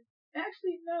after?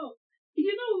 Actually, no. You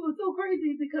know it was so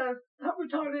crazy because her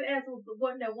retarded ass was the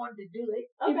one that wanted to do it.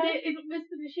 And then Okay. in the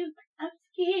midst of it, she was like, I'm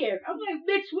scared. I'm like,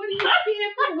 bitch, what are you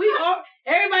scared for? We are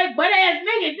everybody butt ass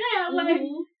naked now. Like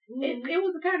it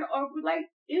was kind of awkward. Like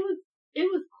it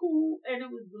was cool and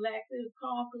it was relaxed. It was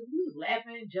calm because we was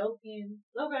laughing, joking,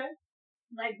 Okay.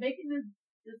 like making this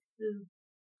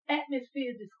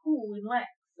atmosphere just cool and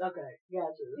relaxed. Okay.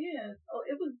 Gotcha. Yeah, oh,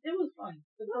 it was fun.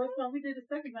 The first time we did the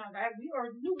second time, we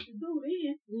already knew what to do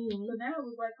then. So now it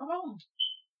was like, come on.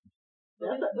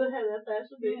 That's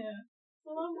actually good. Yeah,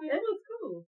 Well, it was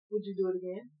cool. would you do it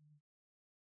again?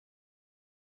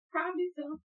 Probably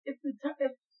so. If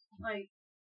like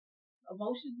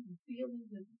emotions and feelings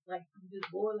and like I'm just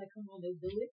bored, like come on, let's do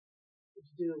it. Would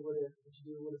you do it with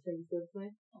a same stuff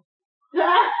thing?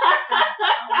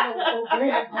 Oh,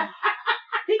 grandpa.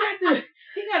 He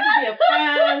got to be a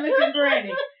fine looking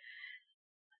granny.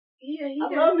 Yeah,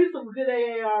 I love me some good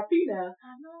AARP now.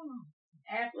 I know.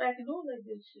 Affleck and all that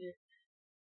good shit.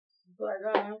 But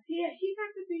yeah, he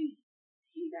got to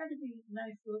be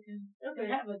nice looking. Okay.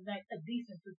 And have a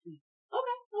decent physique.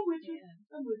 Okay, I'm with you.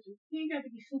 Yeah. I'm with you. He ain't got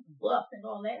to be super buff and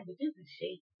all that, but just in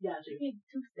shape. Gotcha. He ain't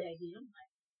too saggy. I'm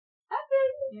like, I feel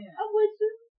you. yeah. I'm with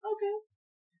you. Okay.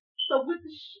 So with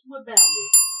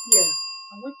boundaries. Yeah.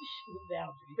 I'm with the shit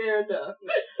boundary. Fair enough.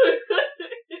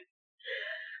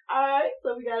 All right,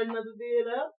 so we got another vid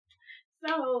up.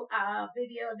 So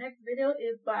next video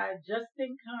is by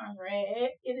Justin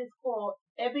Conrad. It is called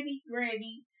Ebony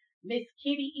Granny, Miss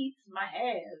Kitty Eats My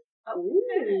Ass.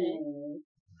 Okay. Ooh.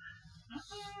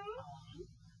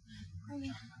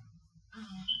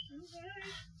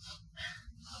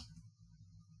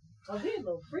 Oh, he's a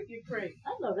little freaky freak.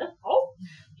 I know that's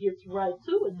gets right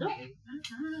to it, don't it?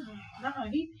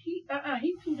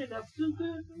 He tooted up too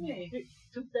good for me.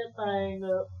 Took that thing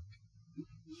up.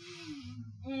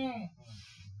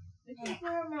 It's your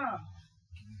grandma.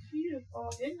 She is all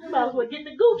in You might as well get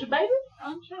the Gucci, baby.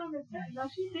 I'm trying to tell you. No,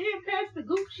 she did pass the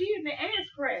Gucci and the ass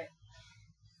crack.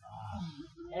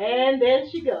 And then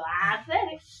she go. I said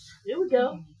it. Here we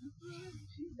go.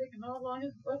 She's licking all on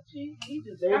his butt cheek. He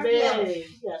just Baby,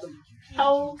 she got some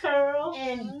toe curls.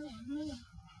 And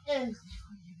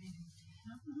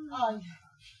oh,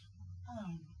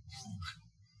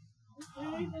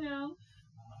 okay now.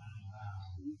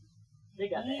 They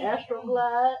got the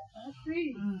Astroglide. I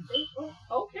see.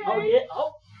 Okay. Oh yeah.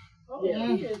 Oh, Yeah.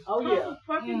 he is Oh, yeah.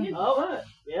 fucking his Oh. butt.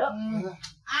 Yep.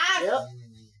 I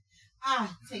Yep.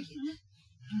 take it.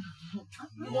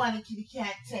 You want a kitty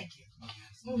cat? Take it.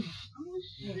 Oh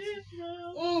shit,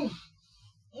 man.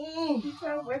 He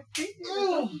felt wet feet.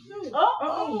 Oh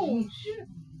shit.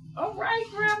 All right,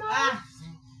 Grandma.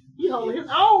 He holding his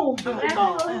own That's booty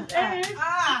ball. on his ass.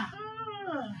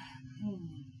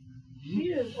 He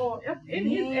is all up in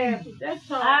his ass with that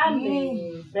tongue. I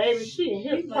mean, baby, she in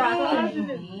his She's private. massaging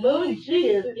his booty. She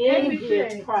is in Everything.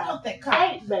 his private. Fuck that cock.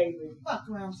 Hey, baby. Fuck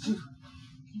around with you.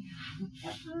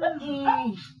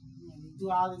 Do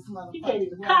all this motherfucker. He can't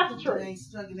even concentrate. You ain't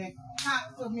struggling that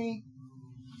cock for me.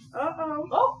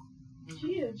 Oh, She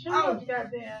is charged,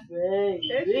 goddamn. baby.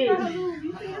 There she got her little,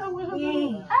 you see her with her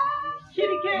little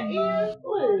kitty cat ears?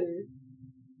 Please.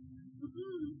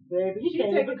 Baby, you She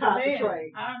can't taking even the man.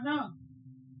 concentrate. I know.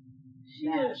 She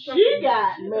Now, is she fucking-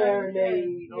 got she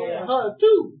marinade yeah. on her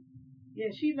too. Yeah,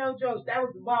 she no jokes. That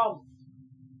was the boss.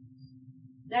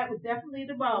 That was definitely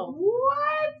the boss.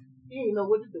 What? He didn't know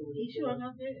what to do with He it. sure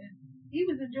enough didn't. He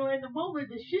was enjoying the moment,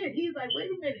 the shit. He's like, wait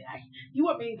a minute. You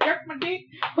want me to jerk my dick?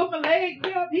 Put my legs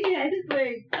up? He had his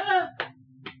legs up.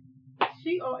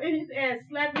 She all in his ass,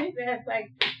 slapping his ass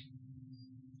like,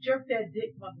 jerk that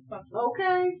dick, motherfucker.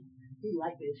 Okay. He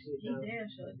like that shit, He though. damn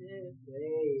sure did.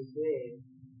 Baby.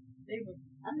 They were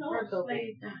I know a first couple.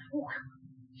 slave.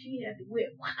 She had the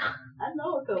whip. I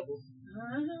know a couple.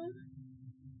 Uh-huh.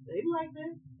 They like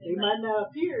that. They might not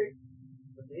appear it,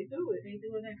 but they do it. They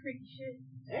doing that creepy shit.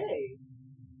 Hey.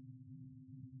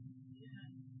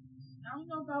 I don't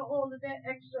know about all of that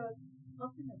extra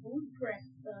up in the booty crack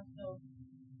stuff though.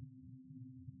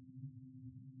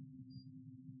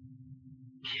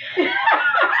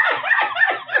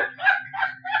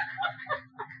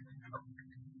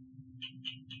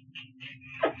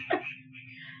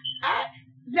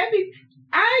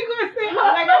 I ain't gonna say,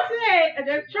 like I said,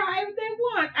 just try it that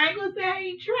one. I ain't gonna say I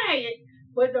ain't try it,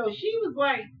 but no, she was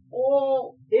like,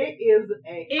 oh, It is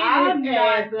a, I'm is not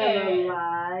ass gonna ass.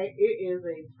 lie, it is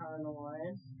a turn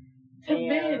on. to And-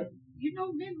 men. You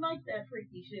know, men like that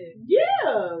freaky shit.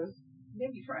 Yeah. They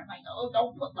be trying like, oh,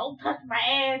 don't touch my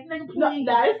ass, nigga, please. No,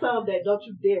 now it's some that don't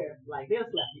you dare. Like, they'll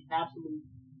slap the absolute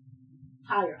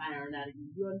tire iron out of you.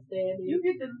 You understand me? You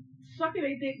get to sucking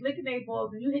their dick, licking their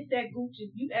balls, and you hit that gooch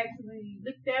and you accidentally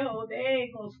lick that hole, they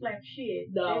ain't gonna slap shit.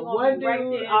 No, one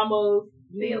dude almost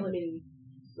killed me.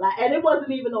 Like, and it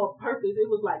wasn't even on purpose. It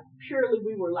was like purely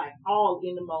we were like all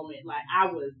in the moment. Like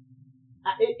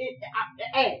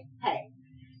hey,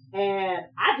 and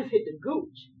I just hit the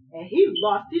gooch, and he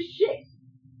lost his shit.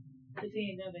 Cause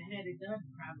he ain't never had it done,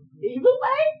 probably. Either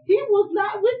way, he was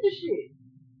not with the shit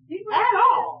at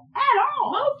all.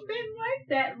 Most men like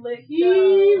that lick.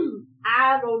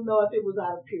 I don't know if it was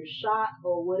out of pure shock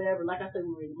or whatever. Like I said,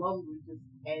 we were in the moment,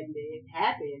 and it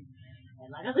happened. And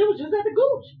like I said, it was just at the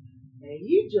gooch. And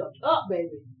he jumped up,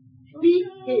 baby.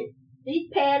 His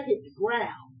pad hit the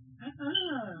ground.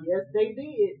 Yes, they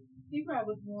did. He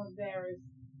probably was more embarrassed.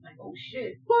 Like, oh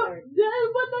shit. But there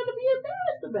wasn't nothing to be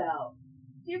embarrassed about.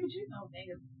 Yeah, but you know,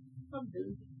 niggas, some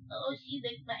dudes. Oh, she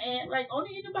licked my ass. Like,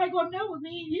 only anybody gonna know was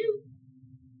me and you.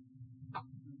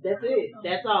 That's it.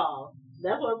 That's all.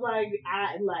 That's what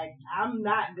I'm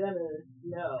not gonna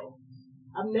know.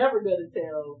 I'm never gonna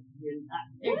tell you.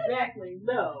 Exactly.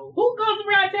 No. Who goes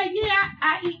around saying, yeah,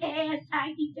 I eat ass.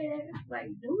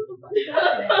 Like, who the fuck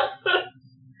does that?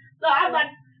 So I'm not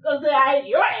gonna say I ate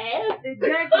your ass.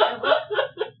 Exactly.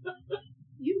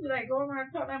 You be like going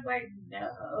around talking, I'm like,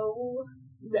 no.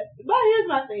 But here's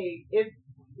my thing. If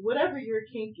whatever your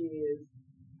kink is,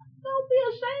 don't be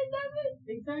ashamed of it.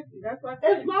 Exactly. That's what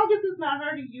I As long as it's not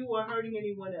hurting you or hurting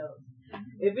anyone else.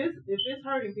 If it's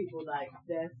hurting people, like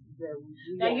that's that.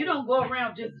 Now you don't go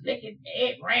around just licking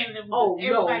it random. Oh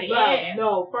everybody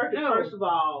no! First of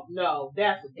all, no.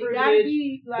 That's a privilege. It gotta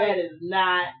be like that is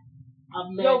not a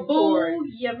mandatory. Your boo,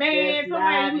 your man,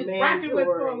 somebody you was mandatory. rocking with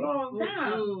for a long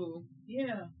time. Mm-hmm.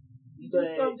 Yeah. You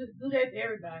just don't just do that to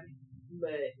everybody.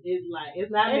 But it's not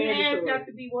and mandatory. And the ass got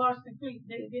to be washed and clean.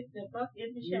 They get the fuck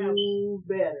in the shower. You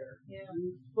better. Yeah.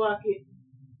 You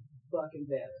fucking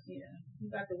better. Yeah.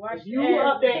 You got to wash if you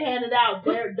up there handing out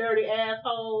dirty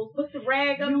assholes. Put the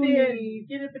rag up there and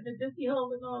get up in the dookie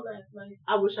hole and all that. Like,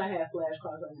 I wish I had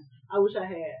flashcards on. I wish I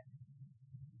had.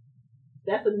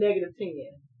 That's a -10.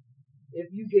 If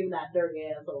you giving out dirty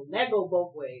assholes. That go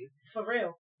both ways. For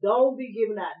real. Don't be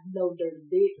giving out no dirty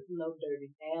dicks, no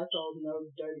dirty assholes, no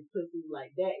dirty pussies.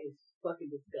 Like, that is fucking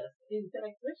disgusting.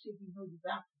 Exactly. Especially if you know you're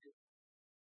about to do.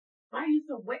 Why are you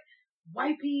so wet?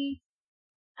 Wipey.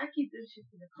 I keep this shit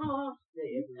in the car.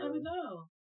 You never know.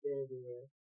 They're everywhere.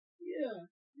 Yeah.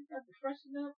 You got to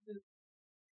freshen up.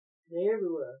 They're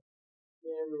everywhere.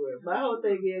 They're everywhere. My whole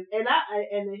thing is, and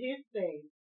here's the thing.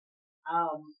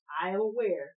 I am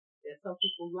aware that some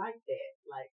people like that.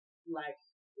 Like,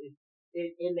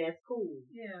 and that's cool.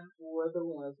 Yeah. For the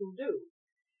ones who do.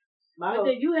 But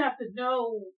then you have to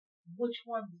know which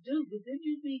ones do, because then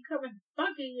you be coming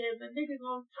funky and the nigga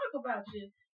gonna talk about you.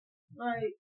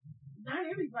 Like, not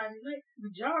everybody, like,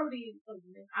 majority of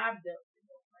the I've dealt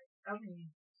with, like, I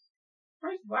mean,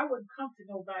 first of all, I wouldn't come to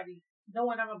nobody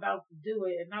knowing I'm about to do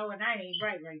it and knowing I ain't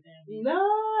right now. No,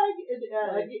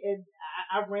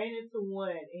 I ran into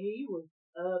one and he was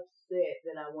upset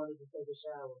that I wanted to take a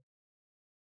shower.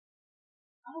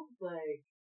 I was like,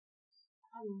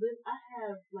 I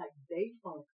have like day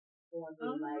funk on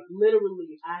me. Like,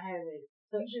 literally, I haven't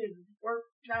touched it.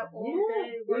 Worked out all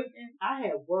day. I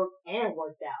had worked and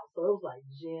worked out. So it was like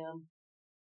gym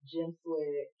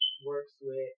sweat, work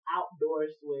sweat, outdoor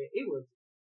sweat. He was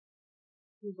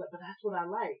like, but that's what I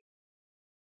like.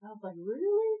 I was like,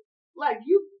 really? Like,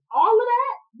 you, all of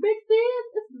that mixed in?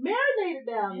 It's marinated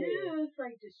down there. Yeah, it's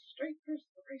like just straight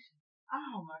perspiration.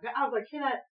 Oh my God. I was like,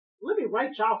 let me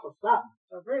write y'all for something.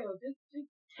 For real, just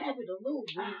tap it a little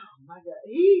bit. Oh my God.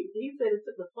 He said it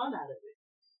took the fun out of it.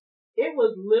 It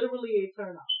was literally a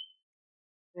turn off.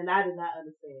 And I did not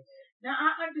understand that. Now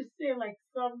I understand like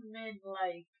some men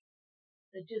like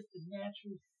just the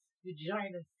natural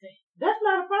vagina thing. That's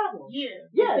not a problem. Yeah.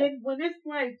 Yeah. But then when it's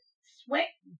like sweat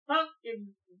and funk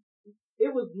and it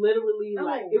was literally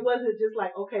like, it wasn't just like,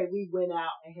 okay, we went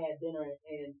out and had dinner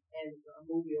and a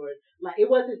movie, or like, it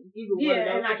wasn't even one of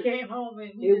those. And I came home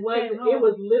and it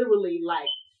was literally like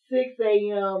 6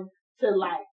 a.m. to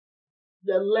like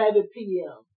 11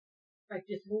 p.m. Like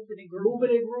just moving and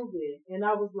grooving. And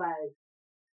I was like,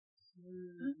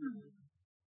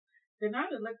 Then I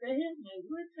would look at him like,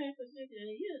 what type of nigga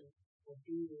are you?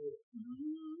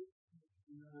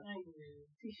 Like,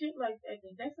 see, shit like that,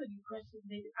 then that's when you question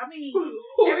niggas. I mean,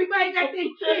 everybody got their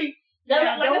kink.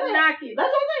 Don't knock it.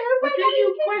 That's what I'm saying. But then you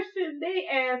question, they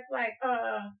ask, like,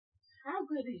 how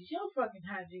good is your fucking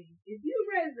hygiene? If you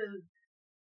ready to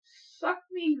suck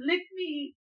me, lick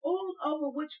me, all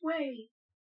over which way,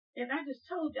 and I just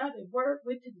told you, I done worked,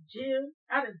 went to the gym,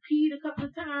 I done peed a couple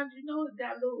of times, you know, it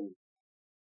got a little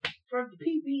from the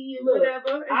PB and Look,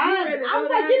 whatever. And I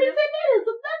was like, give me 10 minutes.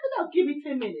 If nothing else, give me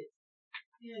 10 minutes.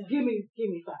 Yeah. Give me 5.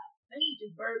 Then he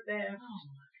just bird bath.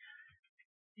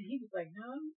 And he was like,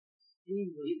 no. He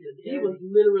was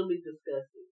literally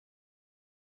disgusted.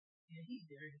 Yeah, he's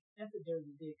dirty. That's a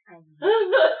dirty dick. Nah.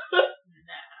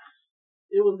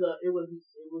 It was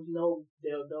no,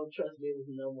 don't trust me, it was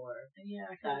no more. Yeah,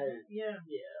 yeah.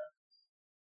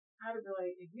 I'd be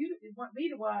like, if you want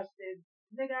me to wash, then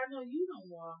nigga, I know you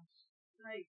don't wash.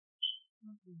 Like,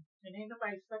 and ain't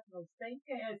nobody sucking no stink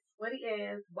ass, sweaty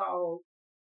ass balls,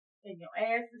 and your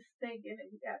ass is stinking,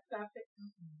 and we got to stop it.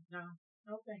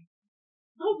 No thanks.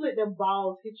 Don't let them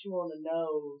balls hit you on the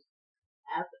nose.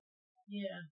 After.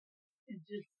 Yeah. And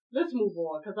just let's move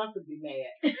on, because I'm gonna be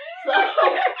mad.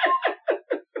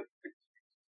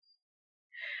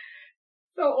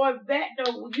 So on that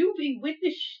note, will you be with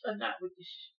the or not with the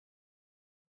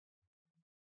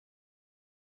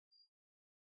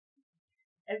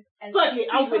Fuck it,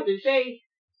 I'm with this shit.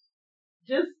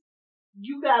 Just,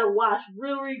 you gotta wash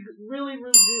really, really,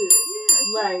 really good.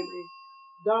 Yeah, like,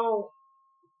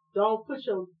 don't put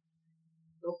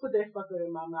that fucker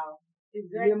in my mouth.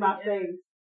 Exactly. In my face.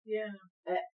 Yeah.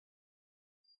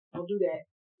 Don't do that.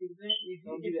 Exactly.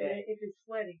 Don't do that. If it's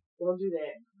sweaty. Don't do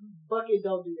that. Fuck it,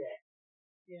 don't do that.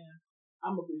 Yeah.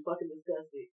 I'm gonna be fucking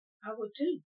disgusted. I would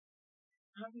too.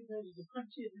 I'll be ready to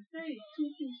punch you in the face,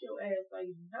 two-piece your ass like,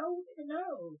 no. What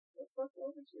the fuck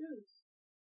wrong with you?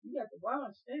 You got to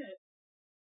wash that.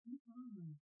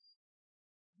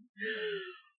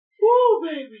 Woo,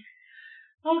 baby.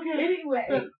 Okay.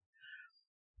 Anyway.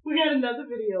 We got another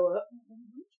video up.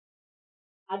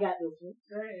 I got this one.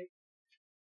 Great.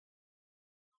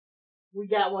 We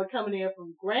got one coming in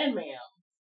from Grandmam.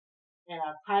 And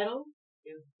our title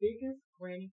is Biggest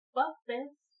Granny Fuck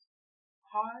Fest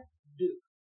Hard Do.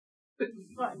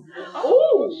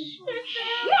 Oh, shit.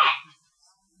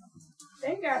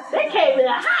 They came in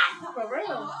hot. For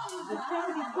real.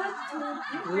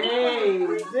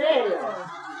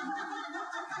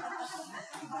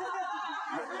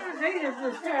 They is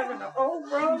just having an old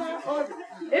rollout.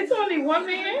 It's only one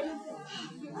man?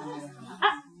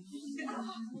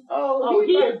 Oh,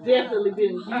 he has definitely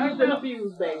been used and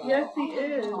abused, baby. Yes, he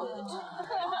is.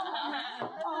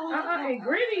 And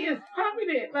Granny is popping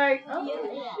it like, oh,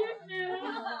 shit, now.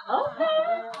 Okay.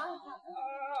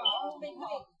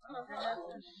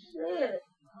 Shit.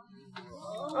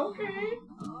 Okay.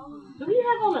 Do we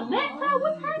have on a necktie?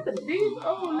 What's happening? These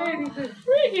old ladies is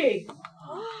freaky.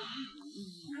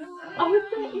 Oh, it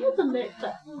is a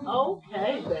necktie.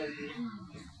 Okay, baby.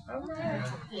 Alright.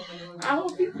 I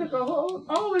hope he took a whole.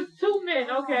 Oh, it's 2 men.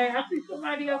 Okay, I see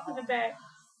somebody else in the back.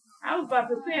 I was about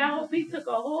to say, I hope he took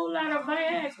a whole lot of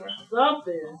Viagra.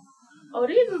 Something. Oh,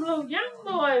 these are little young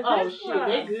boys. Oh, shit,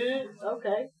 they good.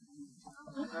 Okay.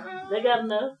 They got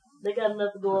enough. They got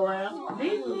enough to go around.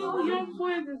 These little young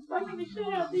boys is fucking the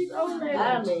shit out of these old ladies.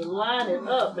 I mean, line it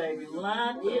up, baby.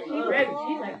 Line it She up. ready.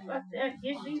 She like, fuck that.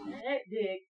 Get me that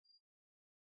dick.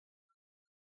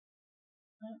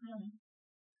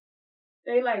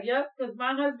 They like, yep, because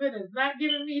my husband is not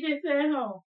giving me this at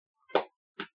home.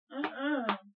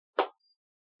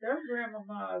 Their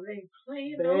grandmamas ain't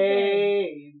playing no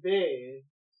game. Baby.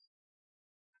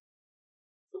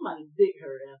 Somebody dick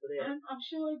her after that. I'm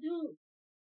sure I do.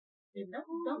 And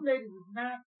them ladies is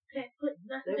not putting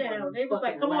nothing They down. wasn't They was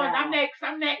like, come fucking on, around.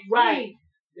 I'm next. Right.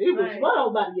 It was Right. one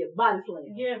about to get body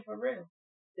slammed. Yeah, for real.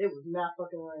 They was not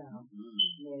fucking around.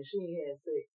 Man, she ain't had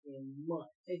sex in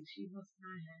months. And she must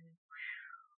not have it.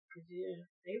 Cause yeah,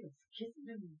 they was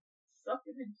kissing and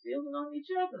sucking and feeling on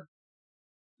each other.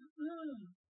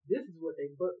 This is what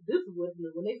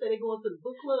when they say they going to the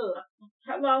book club.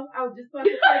 Hello, I was just about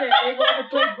to say that. They going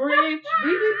to play bridge.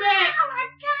 We be back. Oh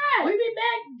my God. We be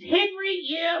back. Henry,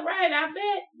 yeah, right, I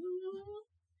bet.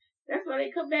 That's why they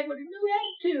come back with a new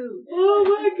attitude. Oh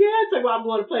my God. So I'm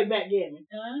going to play backgammon.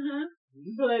 Uh-huh.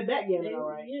 You play backgammon,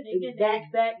 all right. Yeah, they get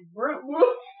back broke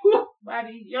by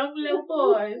these young little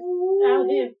boys out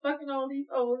here fucking all these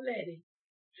old ladies.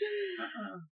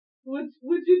 Would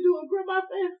you do a grandma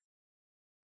fest?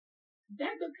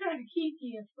 That look kind of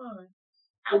kinky and fun.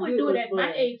 I wouldn't do it at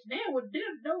my age now with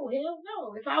them. No, hell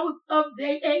no. If I was of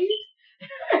their age,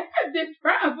 then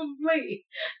probably.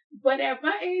 But at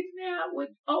my age now, with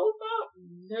old folks,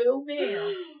 no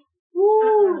ma'am.